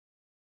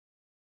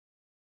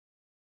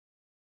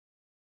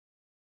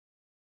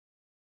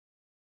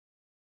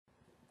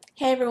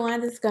Hey everyone,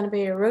 this is going to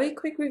be a really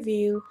quick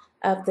review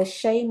of the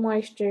Shea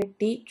Moisture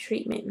Deep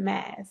Treatment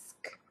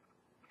Mask.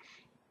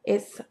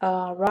 It's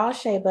raw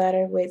shea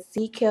butter with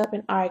sea kelp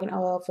and argan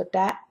oil for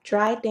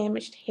dry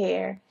damaged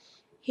hair.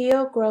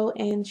 Heal, grow,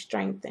 and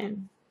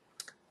strengthen.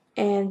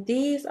 And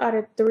these are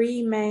the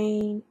three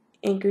main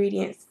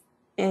ingredients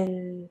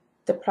in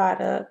the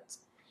product.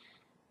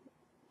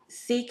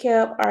 Sea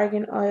kelp,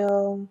 argan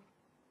oil,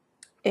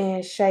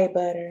 and shea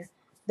butter.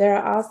 There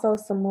are also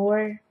some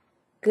more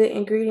good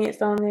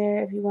ingredients on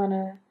there if you want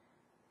to.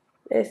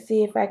 Let's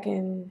see if I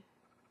can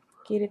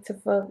get it to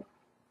focus.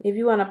 If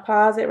you want to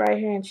pause it right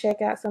here and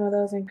check out some of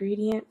those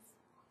ingredients.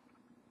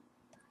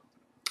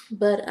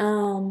 But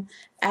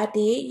I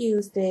did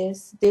use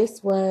this.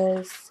 This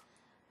was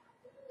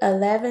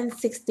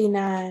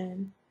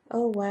 11.69.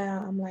 Oh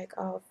wow, I'm like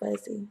all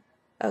fuzzy.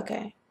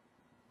 Okay,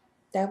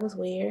 that was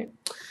weird.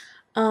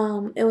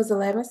 It was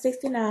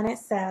 11.69 at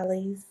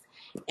Sally's,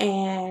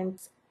 and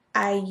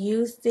I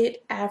used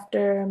it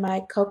after my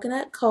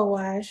coconut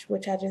co-wash,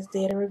 which I just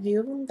did a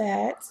review of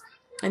that,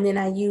 and then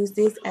I used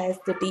this as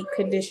the deep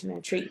conditioner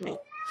treatment.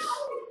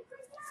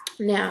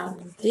 Now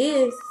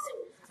this,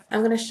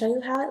 I'm gonna show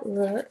you how it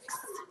looks.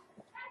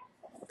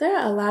 There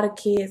are a lot of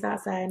kids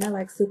outside, and they're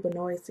like super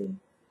noisy.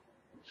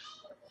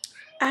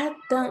 I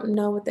don't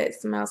know what that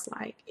smells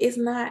like. It's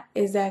not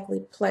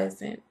exactly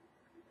pleasant.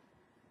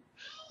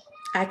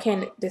 I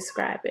can't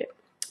describe it,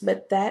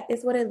 but that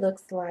is what it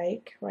looks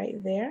like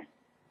right there.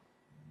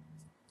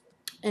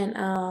 And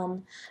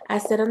I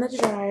set on the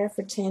dryer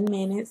for 10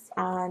 minutes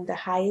on the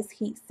highest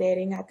heat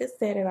setting I could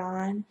set it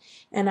on,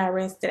 and I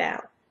rinsed it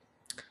out.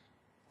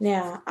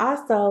 Now,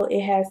 also,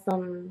 it has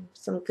some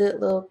good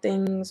little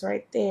things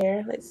right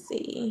there. Let's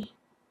see.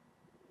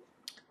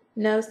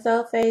 No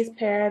sulfates,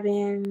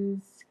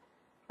 parabens,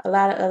 a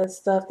lot of other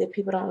stuff that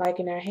people don't like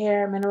in their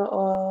hair, mineral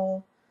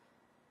oil,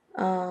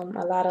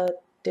 a lot of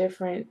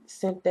different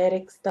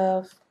synthetic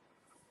stuff.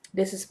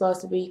 This is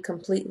supposed to be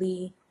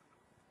completely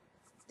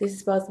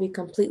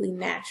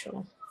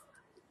natural.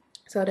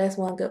 So that's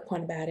one good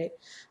point about it.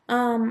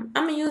 I'm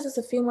gonna use this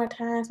a few more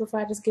times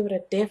before I just give it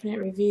a definite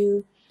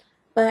review.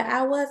 But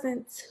I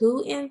wasn't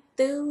too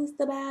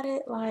enthused about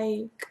it.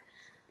 Like,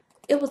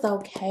 it was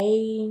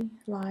okay.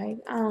 Like,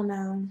 I don't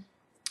know.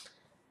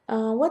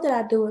 What did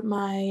I do with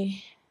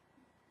my?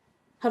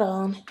 Hold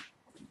on.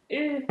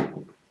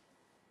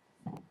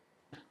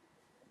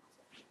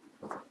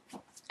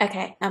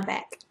 Okay, I'm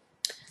back.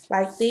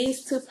 Like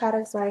these two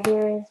products right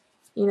here,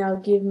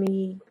 give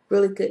me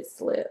really good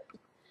slip.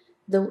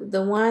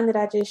 The one that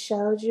I just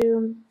showed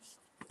you,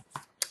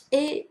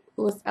 it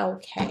was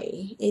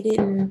okay. It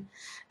didn't.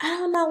 I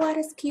don't know why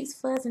this keeps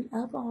fuzzing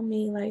up on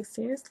me. Like,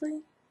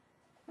 seriously?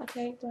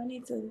 Okay, do I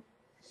need to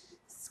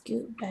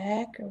scoot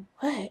back or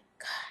what?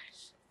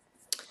 Gosh.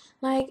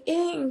 Like, it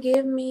didn't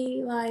give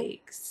me,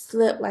 like,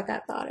 slip like I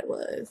thought it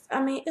was.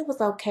 I mean, it was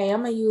okay.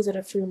 I'm going to use it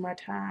a few more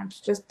times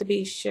just to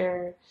be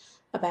sure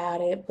about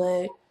it.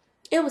 But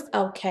it was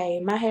okay.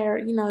 My hair,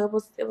 it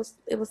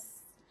was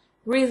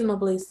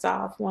reasonably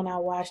soft when I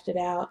washed it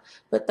out.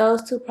 But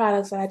those two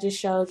products that I just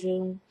showed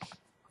you,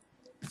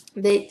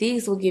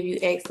 these will give you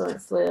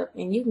excellent slip,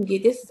 and you can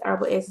get this is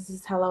Herbal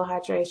Essences Hello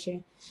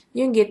Hydration.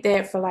 You can get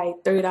that for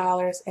like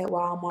 $3 at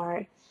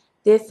Walmart.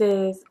 This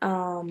is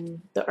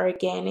the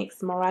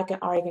Organics Moroccan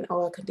Argan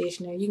Oil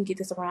Conditioner. You can get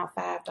this around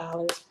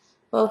 $5.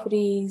 Both of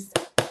these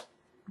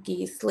give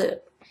you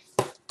slip.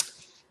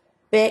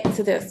 Back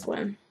to this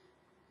one.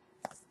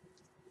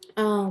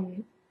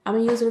 I'm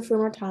gonna use it a few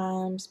more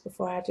times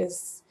before I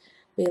just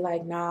be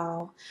like,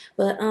 no.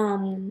 But I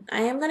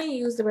am gonna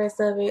use the rest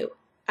of it.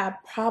 I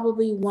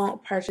probably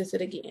won't purchase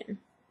it again.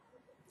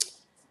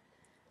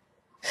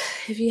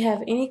 If you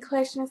have any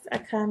questions or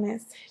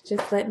comments,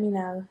 just let me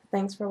know.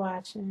 Thanks for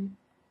watching.